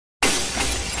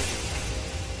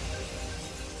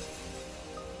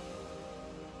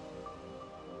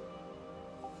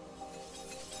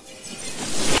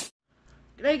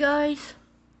G'day guys,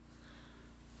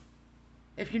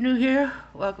 if you're new here,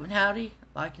 welcome and howdy,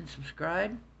 like and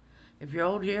subscribe. If you're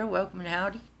old here, welcome and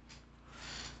howdy.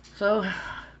 So,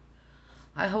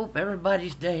 I hope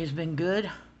everybody's day has been good.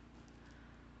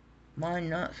 Mine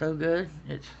not so good.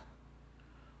 It's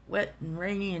wet and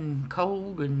rainy and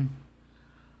cold and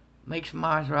makes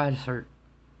my arthritis hurt.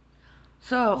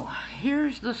 So,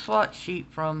 here's the swatch sheet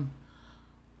from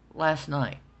last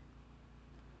night.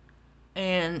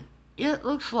 And it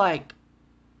looks like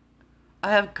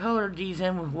I have colored these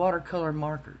in with watercolor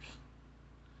markers.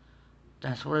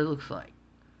 That's what it looks like.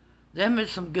 Them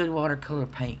is some good watercolor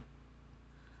paint.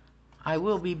 I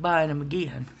will be buying them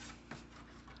again.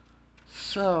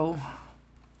 So,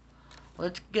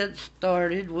 let's get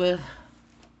started with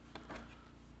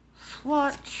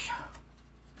swatch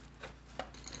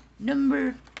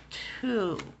number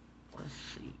 2. Let's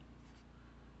see.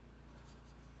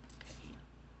 Okay.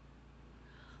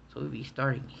 So we'll be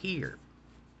starting here.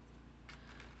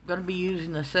 I'm going to be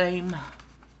using the same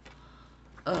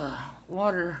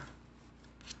water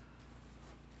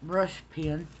brush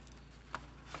pen.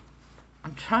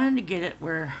 I'm trying to get it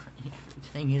where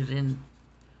everything is in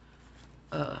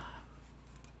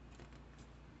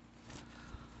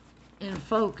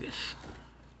focus.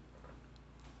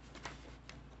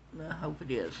 I hope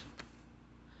it is.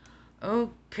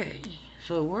 Okay,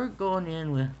 so we're going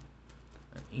in with,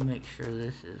 let me make sure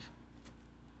this is,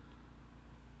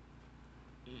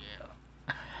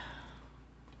 yeah.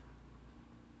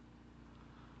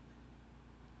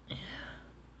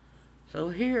 So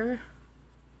here,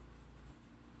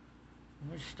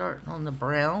 we're starting on the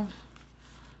browns.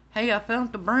 Hey, I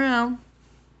found the brown.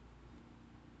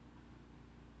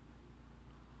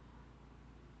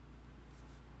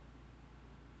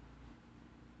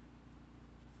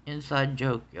 Inside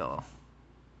joke, y'all.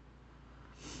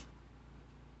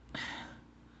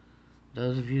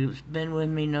 Those of you that's been with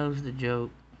me knows the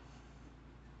joke.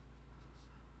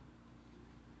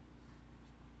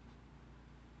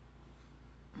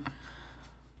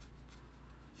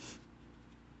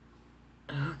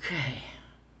 Okay.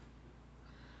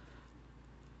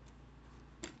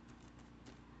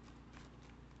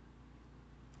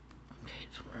 Okay,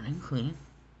 it's running clean.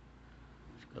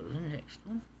 Let's go to the next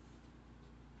one.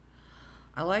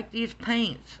 I like these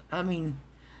paints. I mean,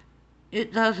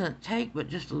 it doesn't take but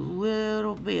just a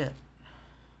little bit.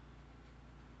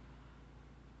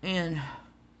 And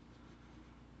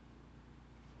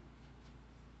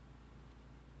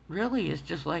really, it's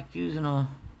just like using a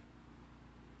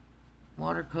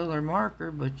watercolor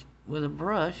marker, but with a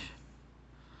brush.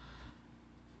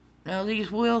 Now,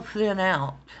 these will thin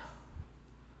out.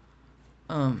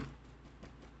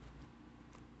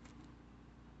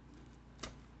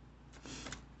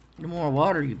 The more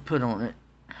water you put on it.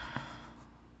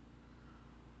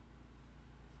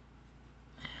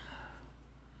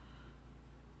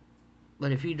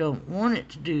 But if you don't want it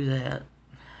to do that,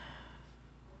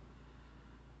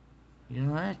 you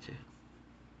don't have to.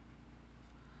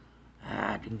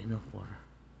 I didn't get enough water.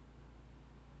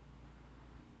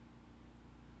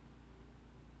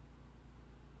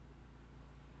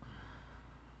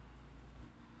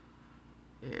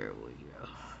 There we go.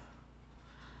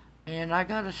 And I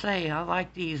gotta say, I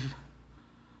like these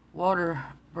water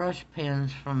brush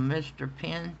pens from Mr.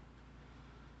 Pen.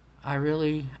 I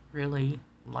really, really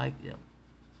like them.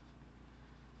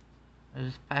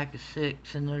 There's a pack of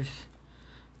 6 and there's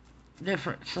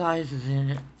different sizes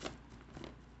in it.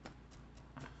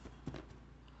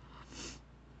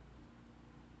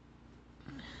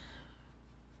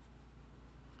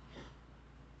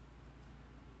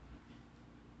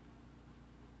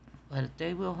 But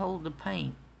they will hold the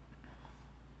paint.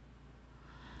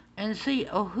 And see,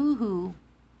 Ohuhu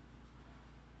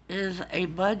is a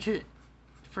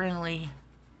budget-friendly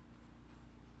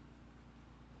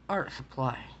art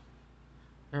supply.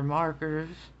 Their markers,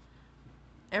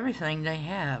 everything they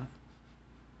have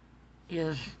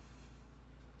is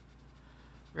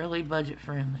really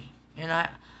budget-friendly. And I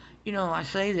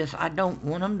say this, I don't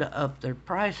want them to up their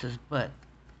prices, but,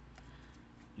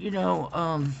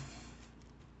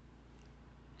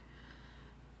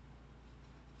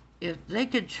 if they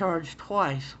could charge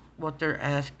twice what they're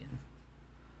asking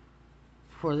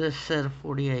for this set of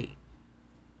 48,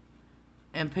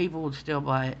 and people would still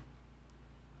buy it.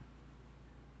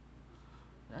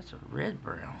 That's a red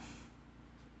brown.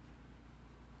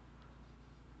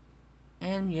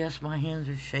 And yes, my hands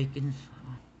are shaking,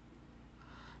 so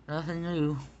nothing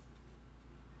new.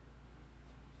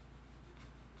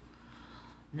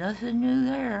 Nothing new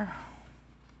there.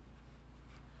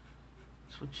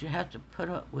 That's what you have to put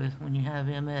up with when you have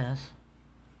MS.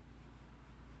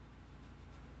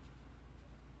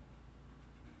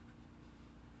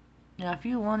 Now, if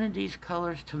you wanted these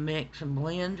colors to mix and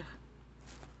blend,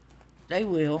 they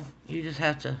will. You just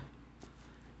have to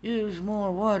use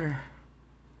more water.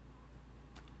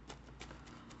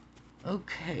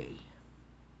 Okay.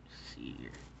 Let's see here.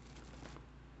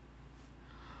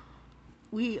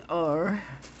 We are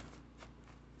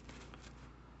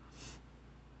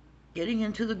getting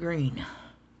into the green.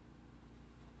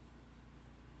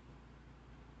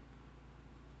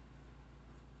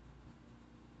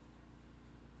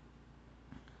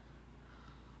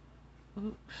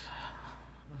 Oops.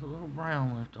 There's a little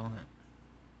brown left on it.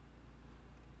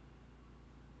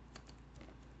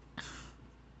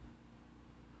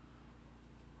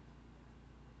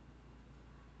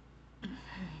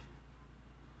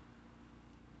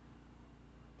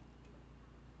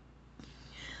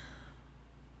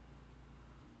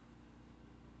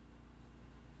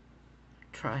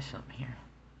 Try something here.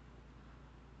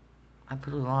 I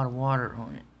put a lot of water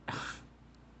on it.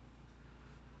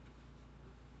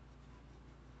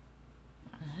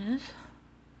 This.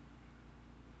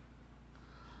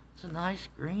 It's a nice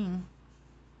green.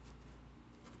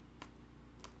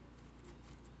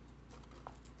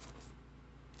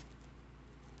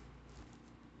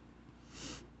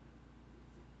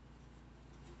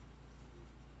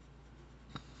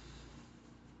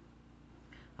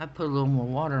 I put a little more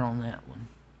water on that one.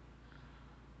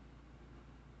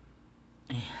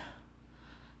 Yeah.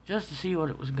 Just to see what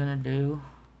it was gonna do.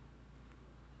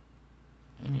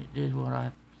 And it did what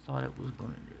I thought it was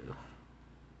gonna do.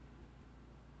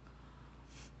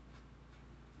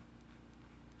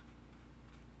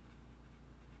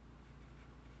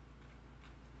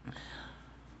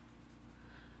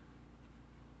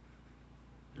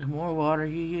 The more water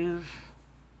you use,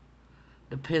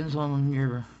 depends on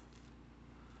your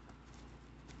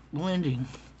blending.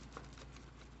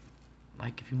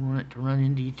 Like if you want it to run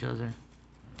into each other.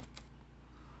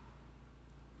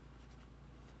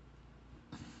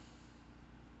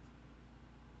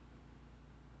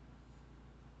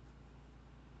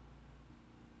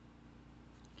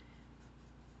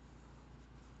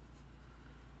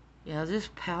 Yeah, this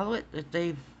palette that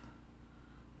they've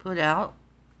put out,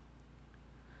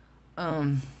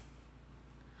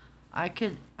 I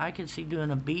could see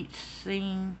doing a beach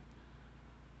scene,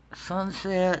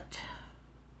 sunset,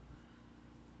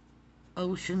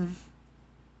 ocean,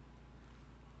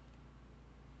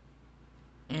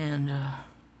 and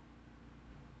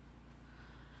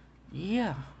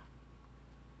yeah,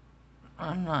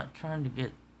 I'm not trying to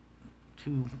get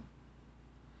too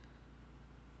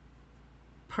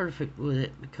perfect with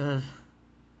it because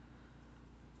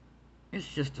it's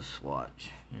just a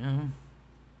swatch, you know.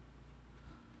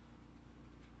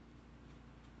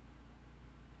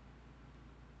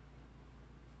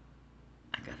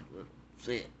 I got a little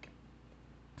thick.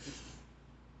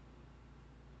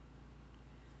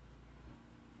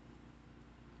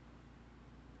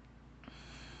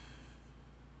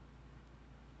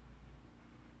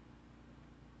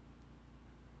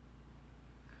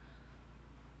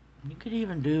 You could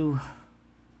even do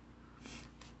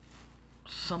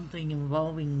something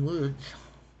involving woods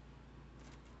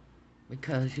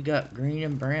because you got green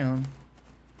and brown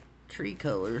tree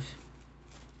colors.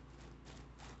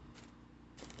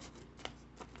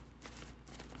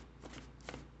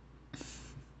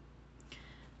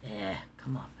 Yeah,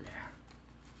 come up there.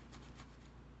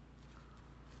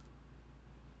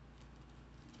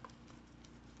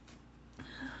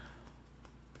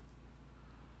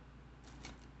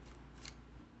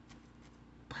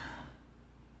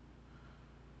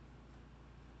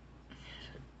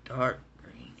 Dark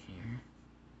green here.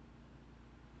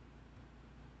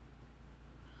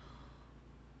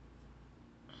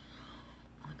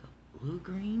 Like a blue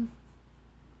green.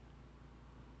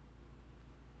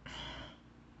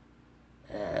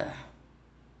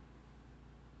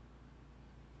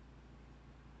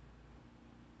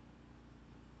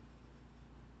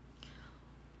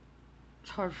 It's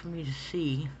hard for me to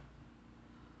see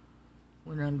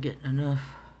when I'm getting enough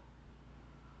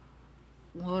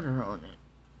water on it.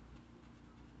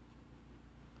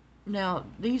 Now,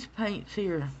 these paints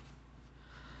here,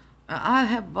 I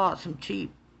have bought some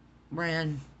cheap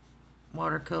brand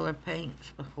watercolor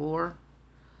paints before,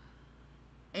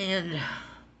 and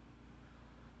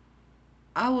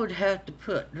I would have to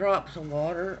put drops of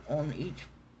water on each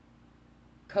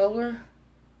color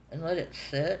and let it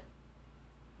set.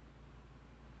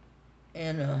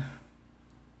 And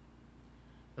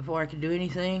before I could do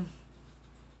anything.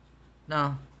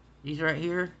 Now, these right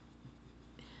here,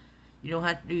 you don't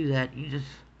have to do that. You just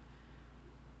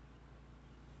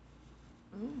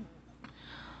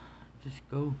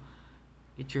go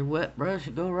Get your wet brush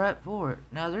and go right for it.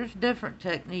 Now there's different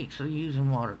techniques of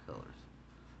using watercolors.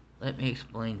 Let me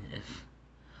explain this.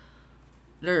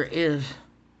 There is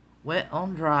wet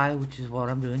on dry, which is what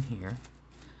I'm doing here.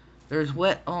 There's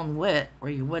wet on wet,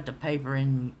 where you wet the paper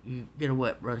and you get a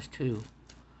wet brush too.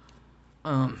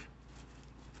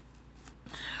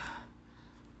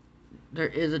 There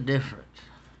is a difference.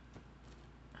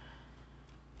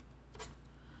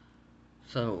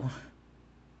 So,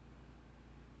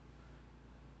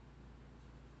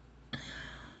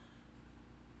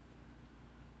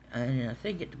 and I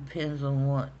think it depends on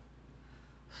what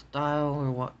style or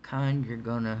what kind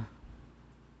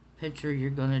picture you're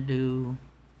gonna do.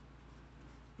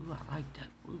 Ooh, I like that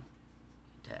blue. Look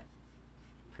at that.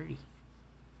 Pretty.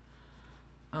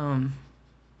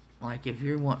 Like if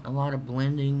you're wanting a lot of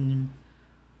blending,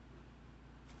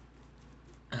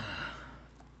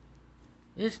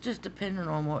 it's just depending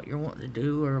on what you're wanting to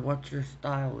do or what your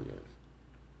style is.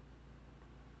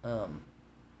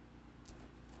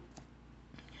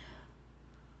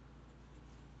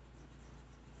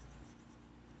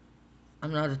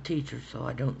 I'm not a teacher, so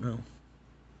I don't know.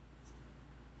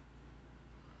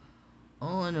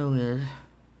 All I know is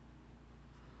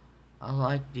I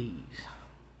like these.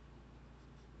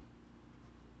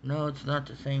 No, it's not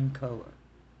the same color.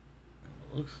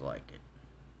 It looks like it.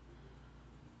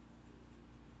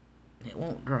 It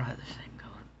won't dry the same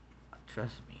color.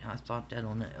 Trust me, I thought that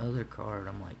on that other card.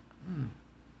 I'm like,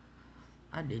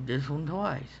 I did this one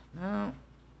twice. No.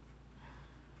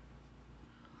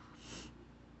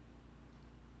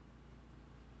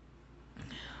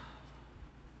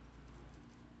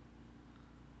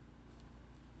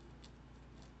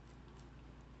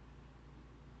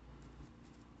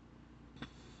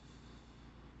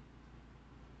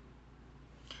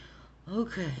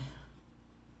 Okay.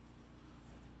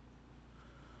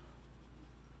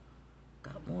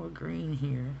 Got more green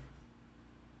here.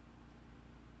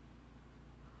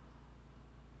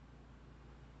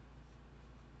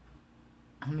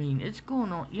 I mean, it's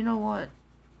going on. You know what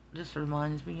this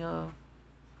reminds me of?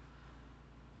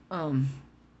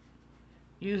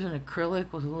 Using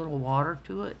acrylic with a little water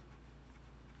to it.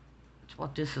 It's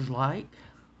what this is like.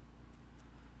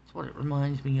 It's what it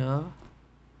reminds me of.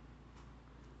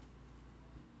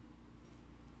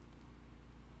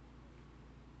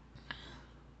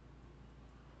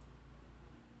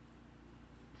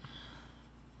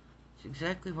 It's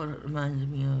exactly what it reminds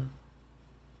me of.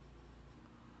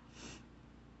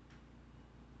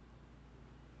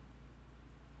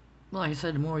 Like I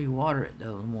said, the more you water it,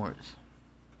 though, the more it's...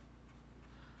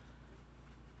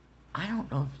 I don't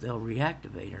know if they'll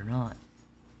reactivate or not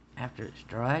after it's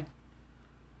dried.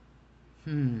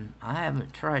 I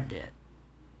haven't tried that.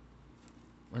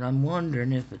 But I'm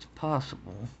wondering if it's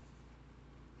possible.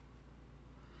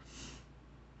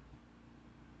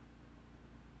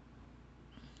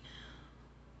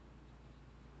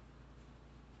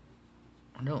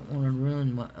 I don't want to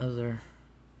ruin my other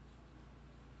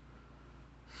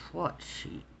swatch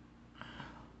sheet.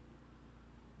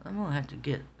 I'm going to have to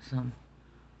get some,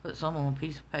 put some on a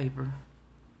piece of paper,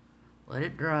 let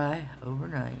it dry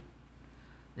overnight,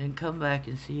 then come back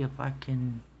and see if I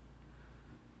can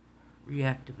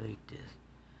reactivate this.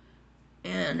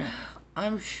 And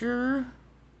I'm sure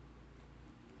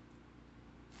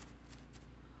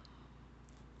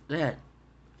that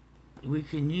we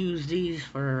can use these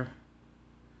for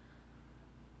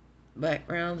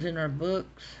backgrounds in our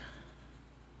books.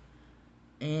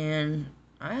 And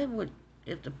I would,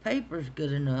 if the paper's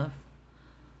good enough,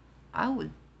 I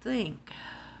would think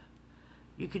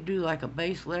you could do like a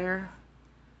base layer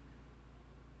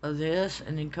of this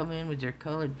and then come in with your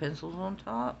colored pencils on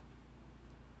top.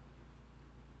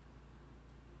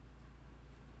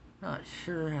 Not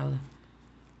sure how,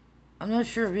 I'm not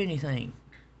sure of anything.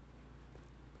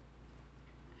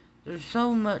 There's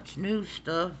so much new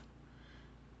stuff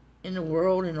in the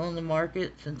world and on the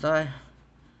market since I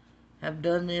have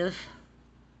done this.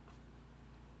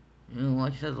 You know,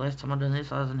 like I said, last time I done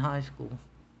this, I was in high school.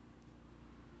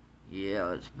 Yeah,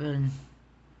 that's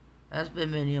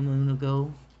been many a moon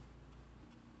ago.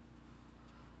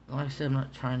 Like I said, I'm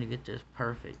not trying to get this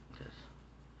perfect, because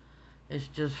it's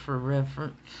just for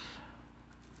reference.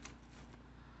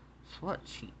 Swatch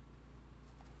sheet.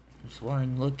 So I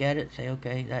can look at it and say,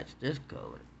 okay, that's this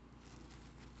color.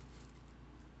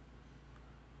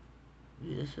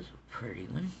 This is a pretty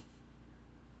one.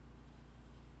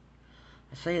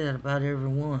 I say that about every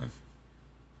one.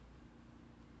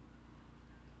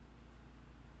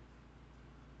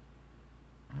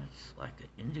 It's like an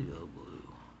indigo blue,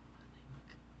 I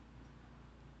think.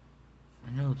 I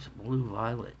know it's a blue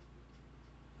violet.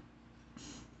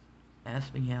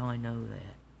 Ask me how I know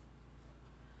that.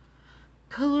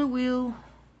 Color wheel.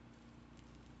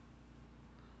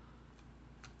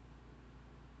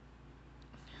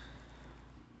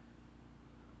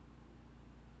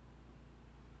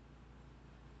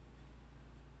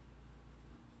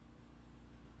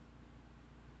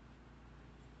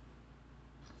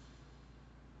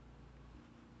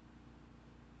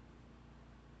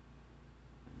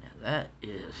 Now that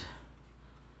is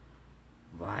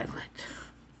violet.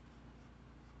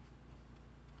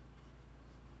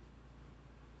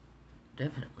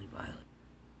 Definitely violet.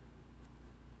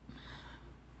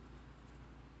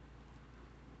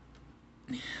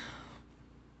 This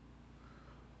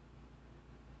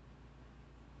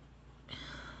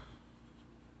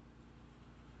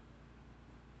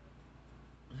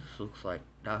looks like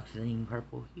Dioxazine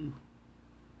purple hue.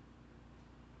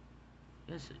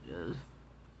 Yes, it does.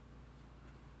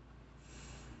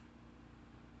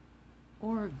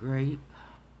 Or a grape.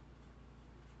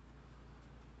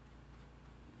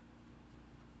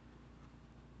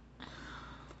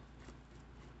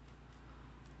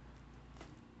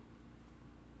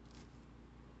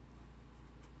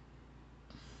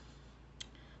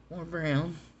 More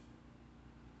brown.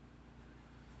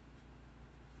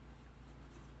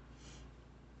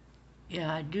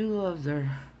 Yeah, I do love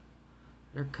their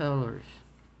colors.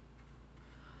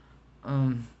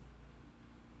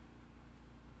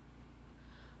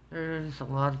 There's a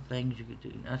lot of things you could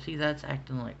do. Now see, that's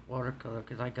acting like watercolor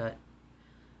because I got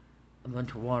a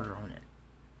bunch of water on it.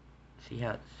 See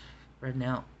how it's spreading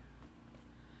out?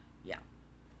 Yeah.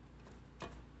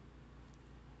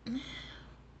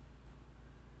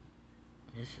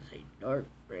 This is a dark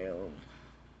brown.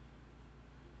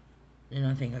 Then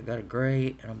I think I got a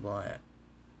gray and a black.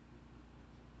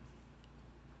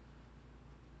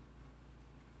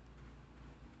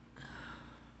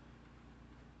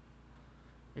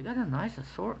 They got a nice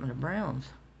assortment of browns.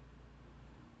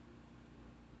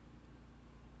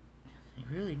 They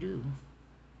really do.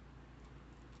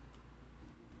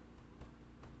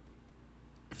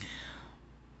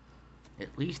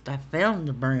 At least I found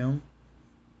the brown.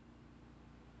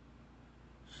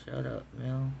 Shut up,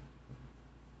 Mel.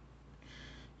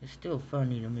 It's still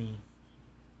funny to me.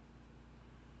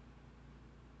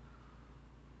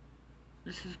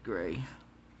 This is gray.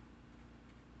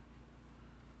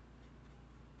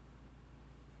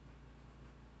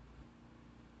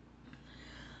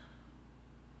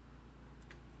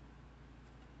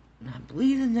 And I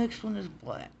believe the next one is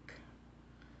black.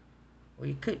 Well,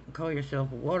 you couldn't call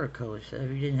yourself a watercolor set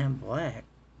if you didn't have black.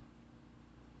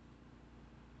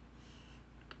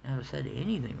 I never said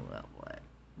anything about black.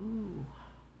 Ooh.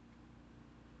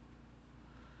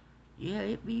 Yeah,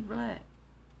 it be black.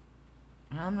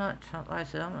 And I'm not, like I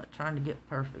said, I'm not trying to get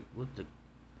perfect with the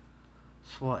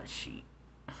swatch sheet.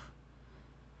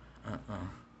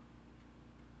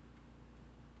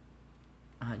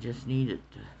 I just need it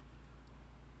to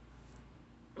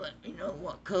let me know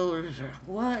what colors are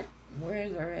what, where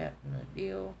they're at in the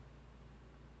deal.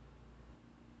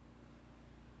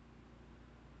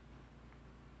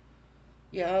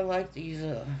 Yeah, I like these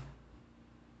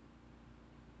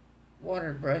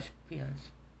water brush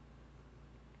pens.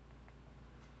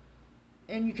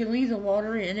 And you can leave the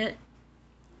water in it.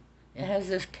 It has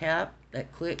this cap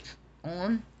that clicks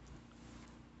on,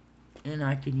 and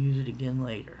I can use it again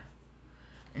later.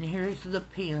 And here's the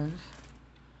pens.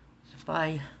 It's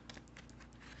by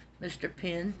Mr.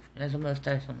 Pen. It has a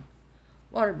mustache on it.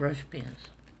 Water brush pens.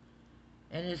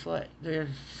 And it's like there's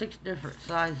 6 different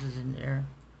sizes in there.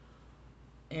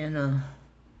 And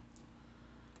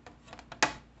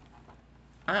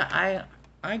I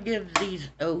give these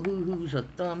Ohuhus a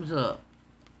thumbs up.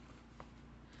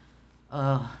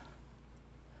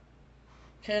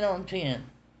 10 on 10.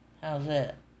 How's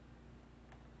that?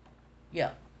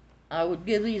 Yeah, I would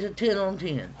give these a 10 on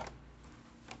 10.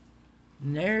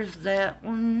 And there's that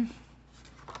one.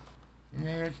 And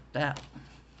there's that one.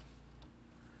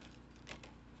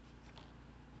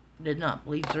 Did not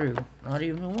bleed through. Not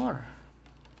even the water.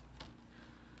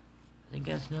 I think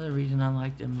that's another reason I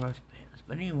like them brush pens.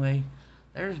 But anyway,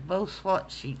 there's both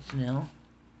swatch sheets now.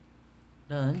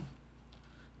 Done.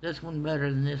 This one better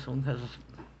than this one because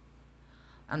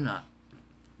I'm not,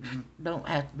 don't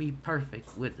have to be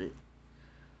perfect with it.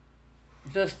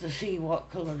 Just to see what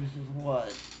colors is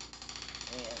what.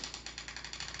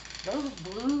 And those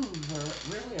blues are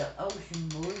really an ocean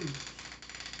blue.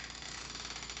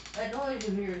 That noise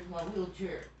you hear is my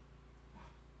wheelchair.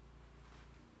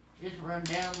 It's run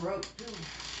down broke too.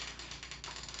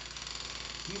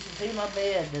 You should see my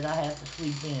bed that I have to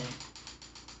sleep in.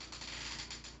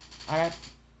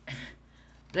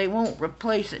 they won't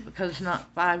replace it because it's not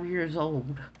 5 years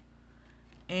old.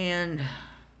 And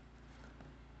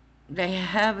they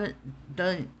haven't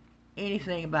done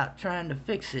anything about trying to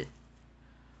fix it.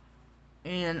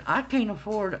 And I can't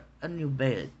afford a new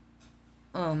bed.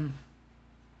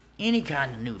 Any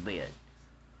kind of new bed.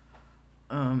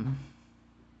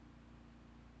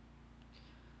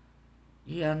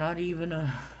 Yeah, not even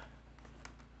a...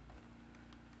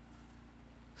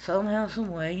 Somehow, some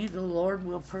way, the Lord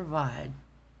will provide.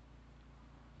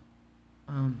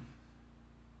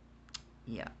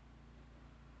 Yeah.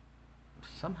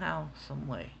 Somehow, some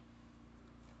way.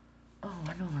 Oh,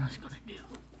 I know what I was going to do.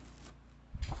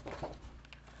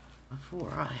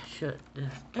 Before I shut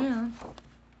this down,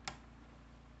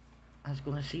 I was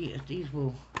going to see if these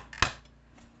will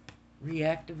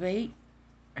reactivate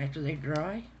after they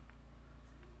dry.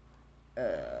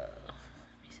 Let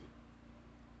me see.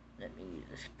 Let me use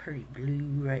this pretty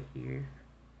blue right here.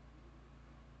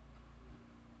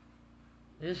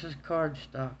 This is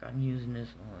cardstock. I'm using this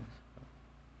one.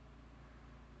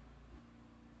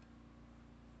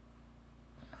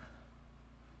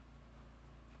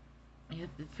 It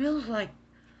feels like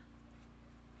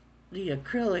the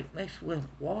acrylic mixed with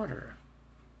water.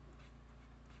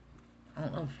 I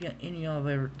don't know if any of y'all have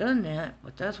ever done that,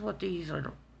 but that's what these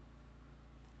are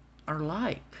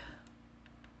like.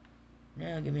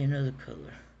 Now give me another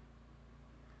color.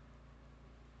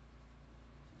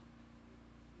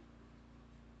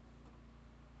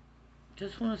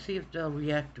 Just want to see if they'll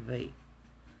reactivate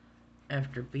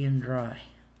after being dry.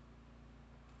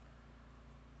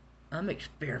 I'm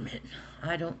experimenting.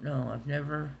 I don't know. I've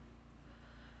never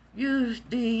used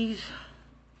these.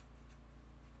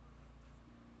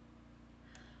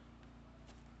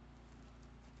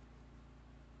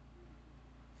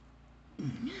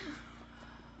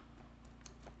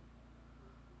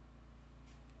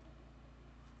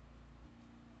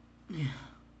 Yeah.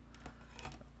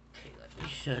 Okay, let me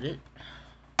shut it.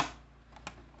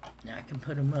 Now I can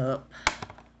put them up.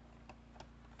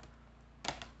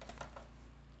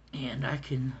 And I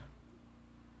can...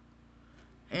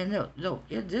 And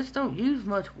this don't use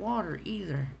much water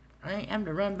either. I ain't having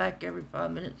to run back every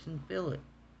 5 minutes and fill it.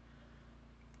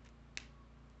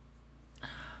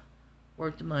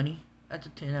 Worth the money. That's a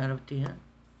 10 out of 10.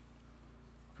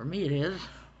 For me it is.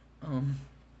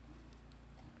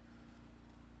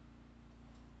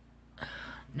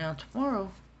 Now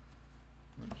tomorrow,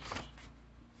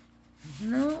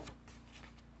 no,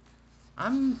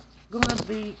 I'm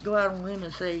gonna go out on a limb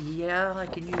and say, yeah, I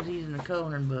can use these in the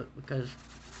coloring book, because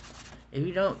if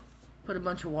you don't put a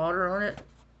bunch of water on it,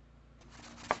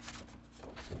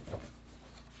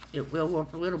 it will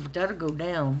warp a little, but that'll go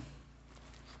down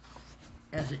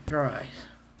as it dries.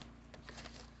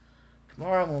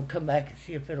 Tomorrow I'm gonna come back and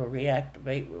see if it'll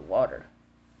reactivate with water.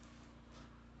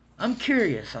 I'm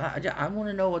curious. I want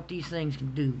to know what these things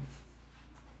can do.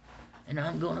 And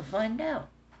I'm going to find out.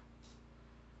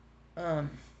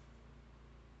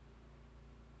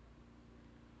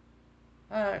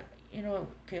 You know,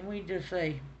 can we just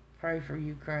say, pray for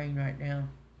Ukraine right now?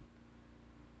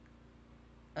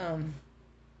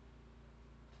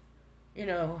 You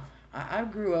know, I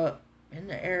grew up in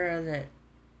the era that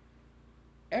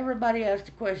everybody asked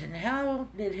the question, how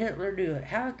did Hitler do it?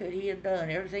 How could he have done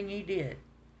everything he did?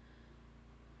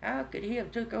 How could he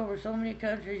have took over so many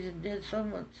countries and did so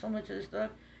much of this stuff?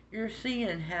 You're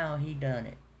seeing how he done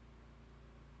it.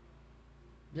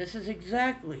 This is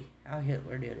exactly how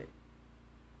Hitler did it.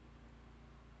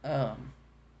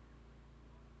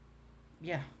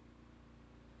 Yeah.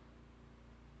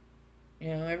 You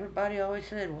know, everybody always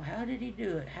said, well, how did he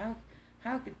do it?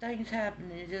 How could things happen?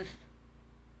 And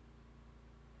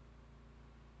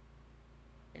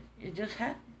it just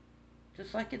happened.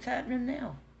 Just like it's happening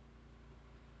now.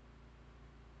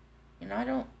 And I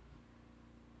don't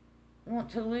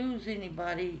want to lose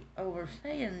anybody over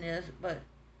saying this, but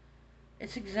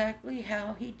it's exactly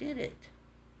how he did it.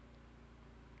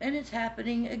 And it's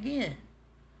happening again.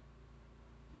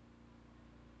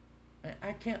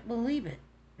 I can't believe it,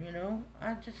 you know?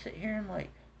 I just sit here and like,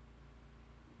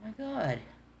 my God.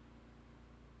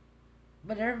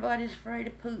 But everybody's afraid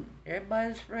of Putin.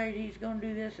 Everybody's afraid he's going to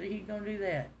do this or he's going to do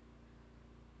that.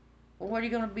 Well, what are you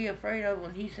going to be afraid of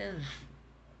when he sends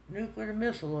nuclear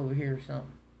missile over here or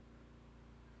something?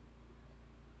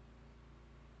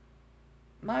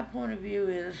 My point of view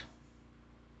is,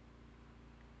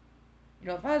 you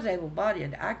know, if I was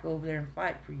able-bodied, I'd go over there and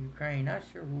fight for Ukraine. I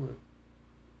sure would.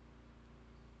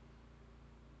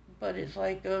 But it's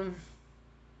like, you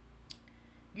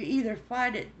either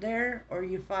fight it there or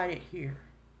you fight it here.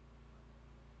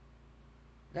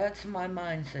 That's my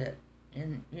mindset.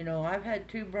 And, you know, I've had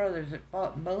two brothers that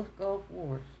fought in both Gulf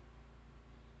Wars.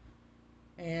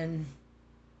 And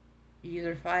you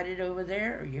either fight it over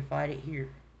there or you fight it here.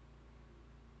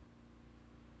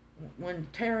 When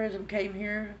terrorism came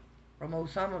here from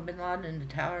Osama bin Laden and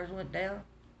the towers went down,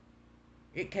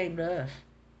 it came to us.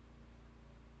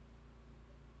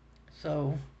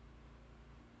 So,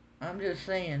 I'm just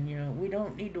saying, you know, we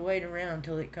don't need to wait around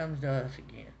until it comes to us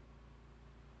again.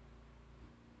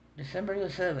 December the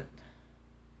 7th,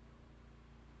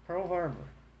 Pearl Harbor,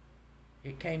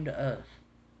 it came to us.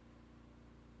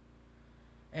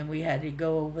 And we had to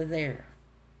go over there.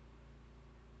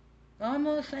 Now, I'm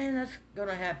not saying that's going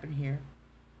to happen here.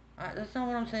 That's not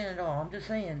what I'm saying at all. I'm just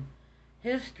saying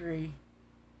history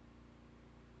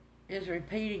is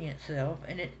repeating itself,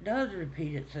 and it does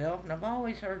repeat itself, and I've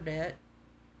always heard that.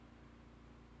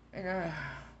 And,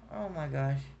 oh my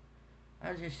gosh,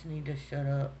 I just need to shut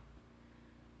up.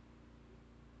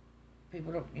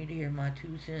 People don't need to hear my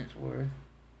 2 cents worth.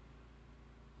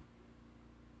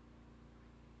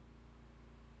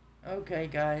 Okay,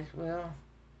 guys, well,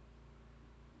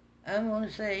 I'm going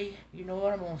to say, you know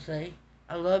what I'm going to say.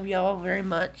 I love y'all very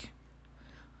much.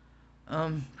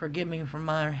 Forgive me for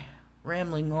my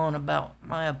rambling on about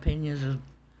my opinions of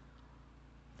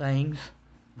things.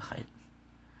 But,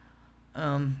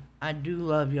 I do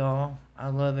love y'all. I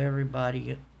love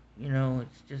everybody. You know,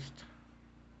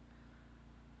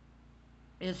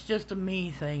 it's just a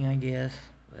me thing, I guess.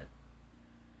 But,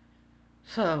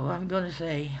 so, I'm going to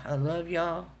say, I love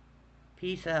y'all.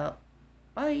 Peace out.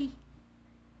 Bye.